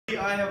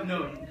I have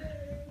known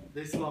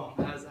this long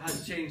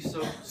has changed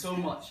so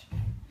much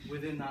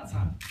within that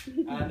time,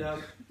 and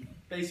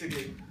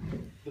basically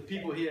the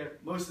people here,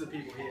 most of the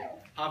people here,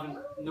 haven't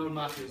known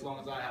Matthew as long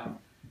as I have,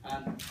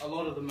 and a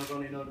lot of them have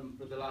only known him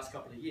for the last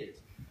couple of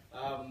years.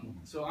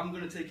 So I'm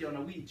going to take you on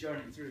a wee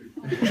journey through.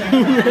 I'm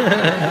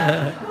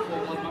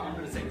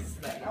going to take a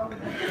step.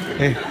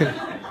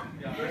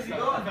 Yeah, I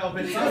felt a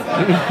bit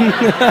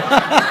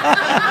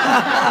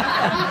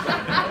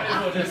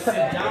just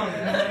sit down.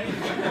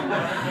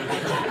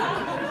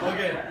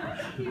 Okay.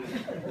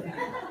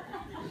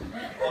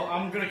 Well,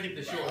 I'm going to keep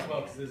this short as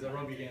well because there's a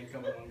rugby game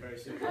coming on very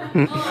soon.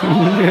 You're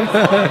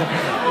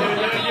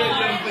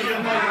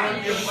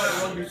my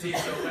rugby team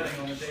so winning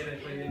on the day they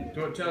play in.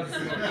 Good chance.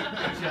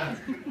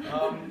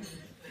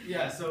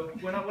 Yeah, so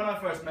when I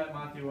first met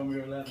Matthew when we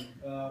were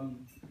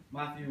 11,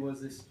 Matthew was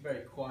this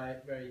very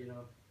quiet, very,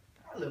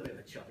 a little bit of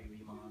a chubby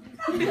wee man.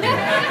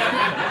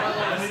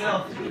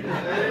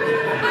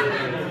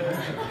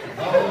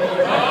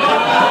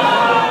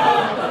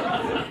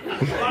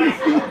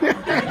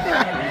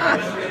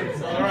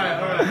 Alright.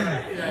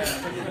 Yeah.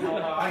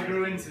 I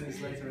grew into this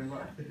later in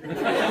life.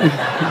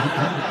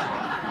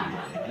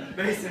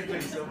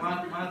 Basically, so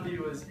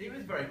Matthew was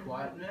very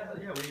quiet. Yeah,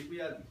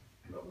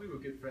 we were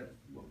good friends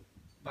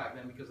back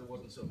then because there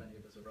wasn't so many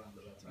of us around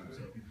at that time,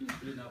 so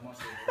we didn't have much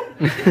to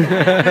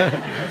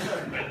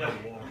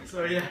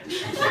So yeah.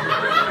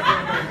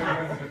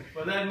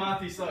 But then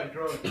Matthew started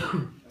growing,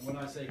 and when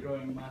I say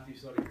growing, Matthew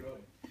started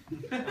growing.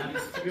 And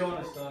to be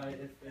honest,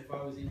 if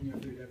I was eating your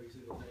food every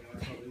single day, I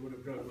probably would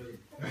have grown with him.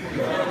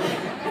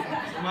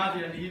 So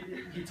Matthew, and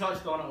he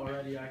touched on it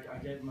already. I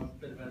gave him a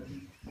bit of a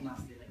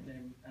nasty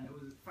nickname, and it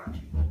was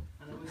Fatchy.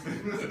 And it was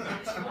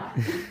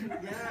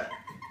yeah.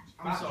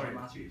 I'm sorry,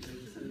 Matthew.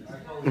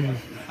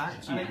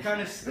 And it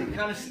kind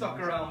of stuck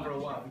around for a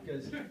while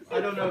because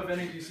I don't know if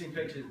any of you've seen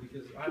pictures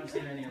because I haven't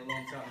seen any in a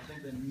long time. I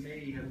think they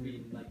may have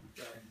been like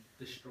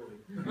destroyed.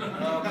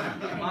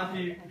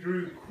 Matthew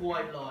grew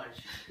quite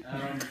large,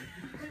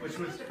 which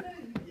was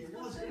it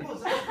was.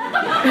 I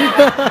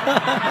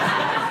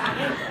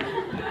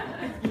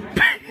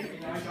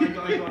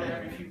got it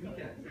every few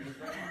weekends.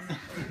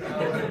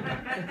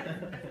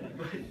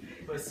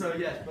 But so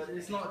yes, but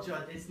it's not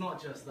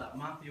just that.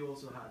 Matthew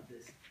also had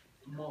this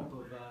mop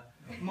of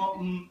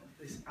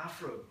this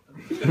afro.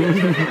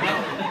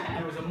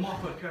 There was a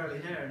mop of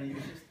curly hair, and he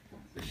was just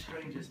the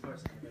strangest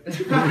person. And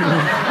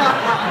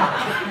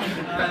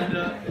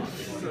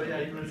so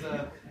yeah, he was.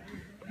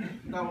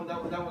 That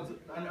was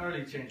an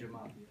early change of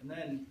Matthew, and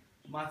then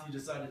Matthew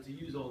decided to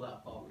use all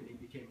that bulk, and he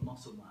became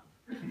Muscle Man.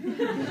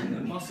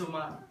 Muscle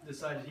Man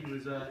decided he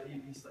was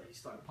he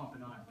started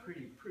pumping iron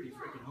pretty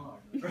freaking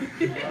hard,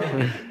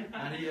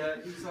 and he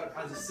started,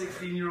 as a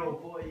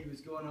 16-year-old boy, he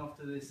was going off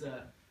to this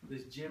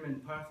gym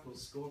in Perth called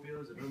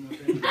Scorpios. I don't know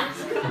if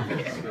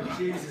anyone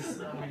Jesus,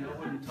 I mean, I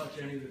wouldn't touch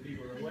any of the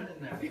people that went in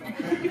there.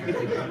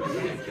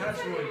 Catch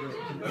Rory.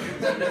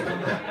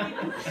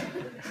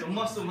 So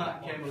Muscle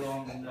Matt came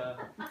along, and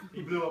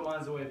he blew our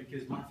minds away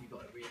because Matthew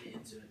got really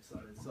into it.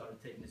 Started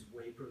taking this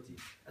whey protein.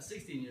 At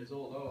 16 years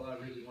old, all I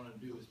really wanted to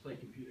do was play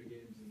computer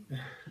games and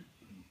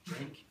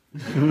drink.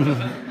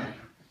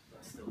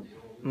 That's still the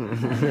old.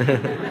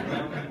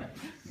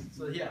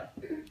 So yeah.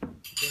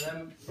 So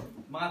then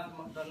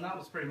that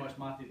was pretty much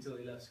Matthew until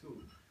he left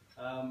school.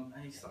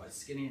 And he started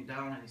skinnying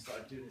down, and he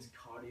started doing his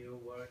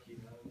cardio work,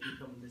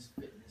 becoming this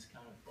fitness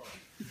kind of body.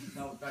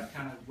 Now that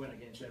kind of went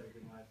against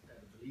everything I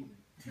ever believed in.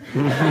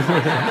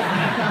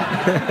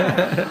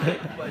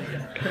 But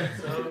yeah,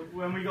 so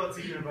when we got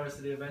to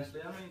university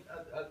eventually, I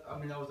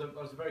was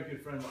a very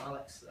good friend with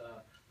Alex,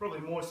 probably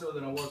more so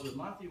than I was with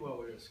Matthew while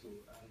we were at school.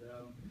 And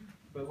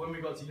but when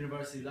we got to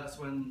university, that's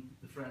when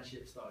the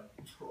friendship started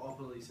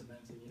properly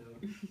cementing.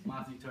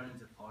 Matthew turned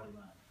into party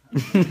man.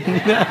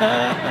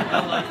 I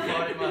like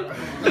party man.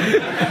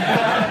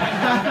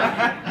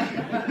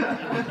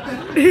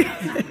 We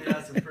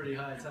had some pretty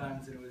high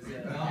times, and it was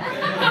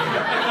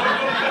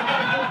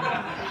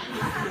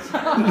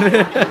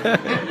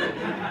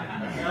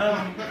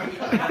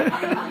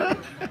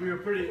we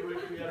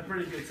had a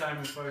pretty good time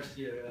in first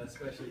year,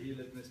 especially he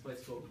lived in this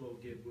place called Clove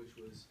Gib, which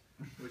was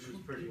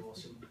pretty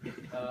awesome.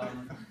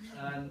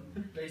 And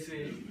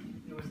basically,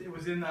 it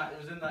was in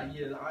that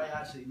year that I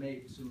actually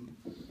made some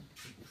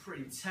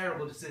pretty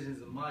terrible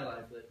decisions in my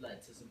life that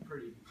led to some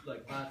pretty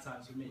bad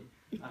times for me.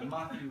 And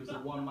Matthew was the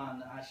one man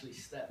that actually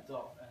stepped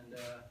up, and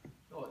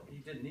he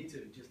didn't need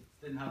to, just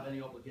didn't have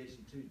any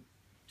obligation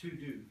to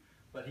do.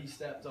 But he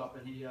stepped up,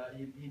 and he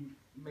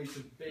made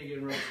some big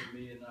inroads with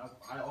me, and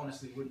I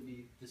honestly wouldn't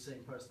be the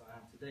same person I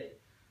am today.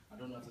 I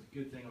don't know if it's a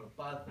good thing or a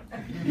bad thing.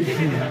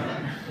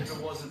 If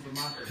it wasn't for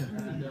Matthew,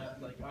 and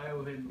I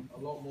owe him a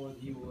lot more than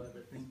he will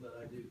ever think that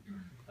I do.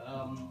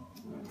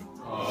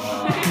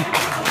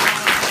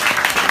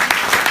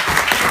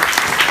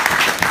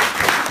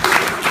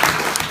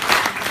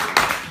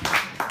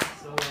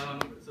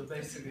 So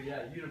basically,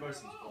 yeah,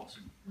 university is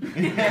awesome.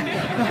 He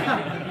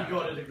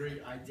got a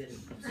degree, I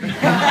didn't.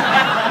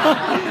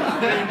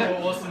 Way more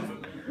awesome for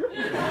me.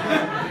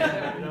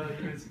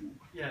 He was,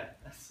 yeah,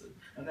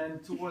 And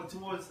then towards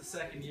the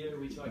second year,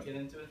 we started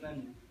getting into it. And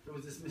then there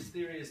was this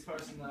mysterious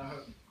person that I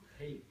heard,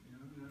 Haley,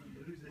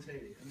 who's this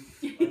Haley?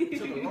 And it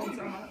took a long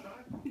time. I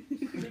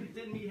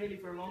didn't meet Haley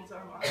for a long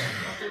time. I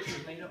thought she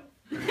was made up.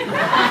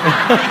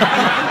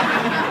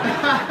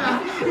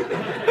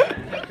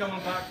 Kept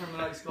coming back from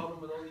like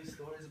Scotland with all these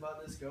stories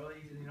about this girl.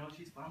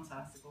 She's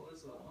fantastic. All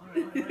this. All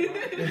right.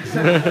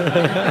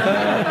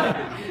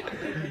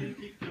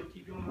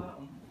 Keep going with that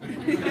one.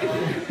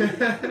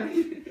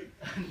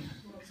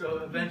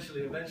 So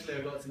eventually I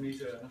got to meet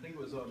her, and I think it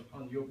was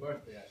on your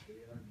birthday actually.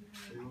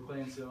 We were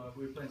playing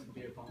some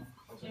beer pong.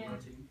 I was on your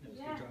team. It was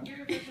a good time.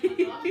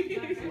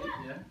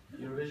 Yeah,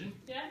 Eurovision.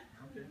 Yeah.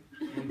 Okay.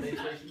 In base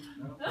station?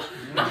 No.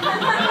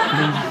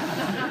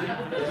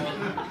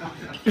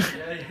 Yeah,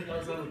 that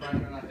was on the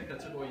background. I think I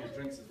took all your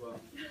drinks as well.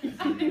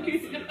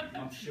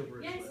 I'm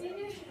chivalrous. Yes, you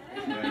did.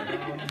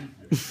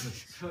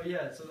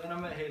 So then I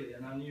met Haley,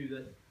 and I knew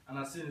that. And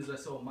as soon as I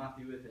saw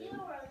Matthew with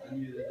him, I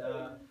knew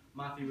that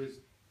Matthew was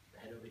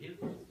head over heels,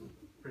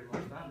 pretty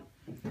much standard,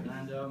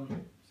 and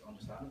it's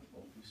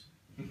understandable,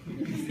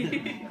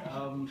 obviously.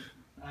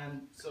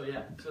 And so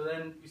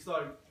then we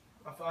started.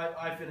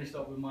 I finished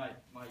up with my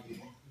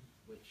uni,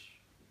 which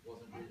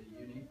wasn't really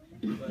uni,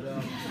 but I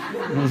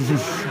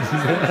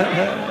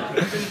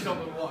finished up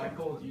with what I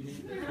called uni.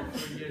 For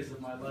 3 years of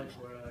my life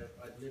where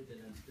I'd lived in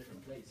a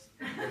different place,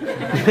 and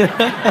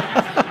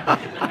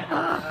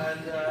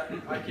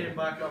I came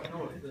back up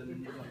north,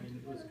 and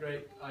it was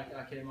great.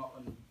 I came up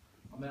and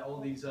I met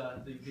all these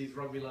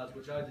rugby lads,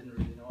 which I didn't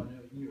really know. I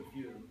knew a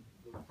few of them,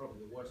 they were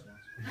probably the worst ones.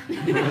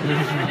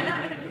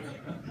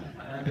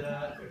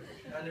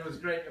 And it was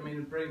great. I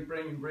mean,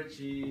 bringing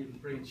Richie,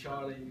 and bringing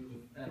Charlie,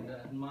 and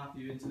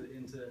Matthew into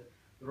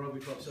the rugby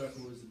club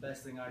circle was the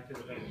best thing I could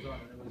have ever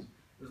done. And it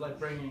was like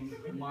bringing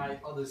my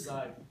other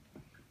side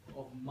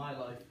of my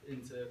life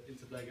into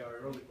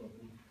Blackgarry Rugby Club.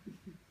 And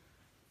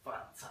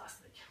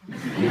fantastic.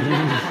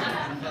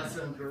 I've had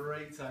some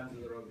great times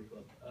at the rugby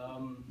club.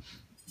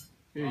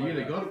 You're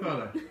the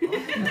godfather.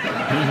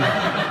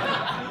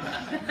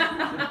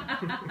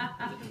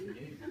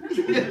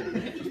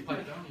 Just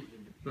pipe down, you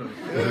can.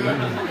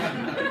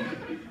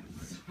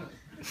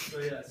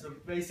 So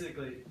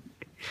basically,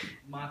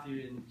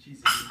 Matthew and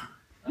Cheesy.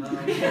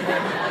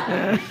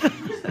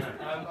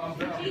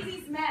 Cheesy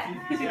Smith.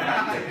 Get it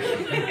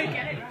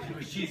right. She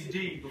was Cheesy D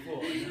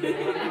before. I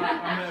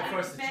met her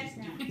first as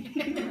Cheesy D.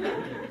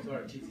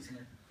 Sorry, Cheesy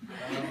Smith.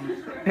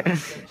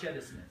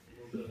 Cheddar Smith.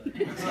 I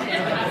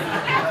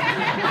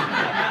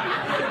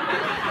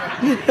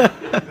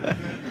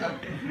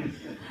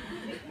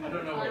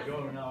don't know where we're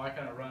going now. I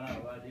kind of ran out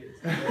of ideas.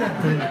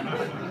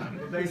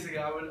 But basically,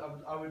 I would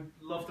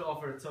love to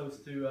offer a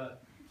toast to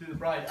the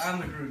bride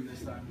and the groom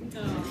this time.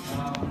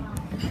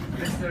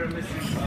 Mr. and Mrs.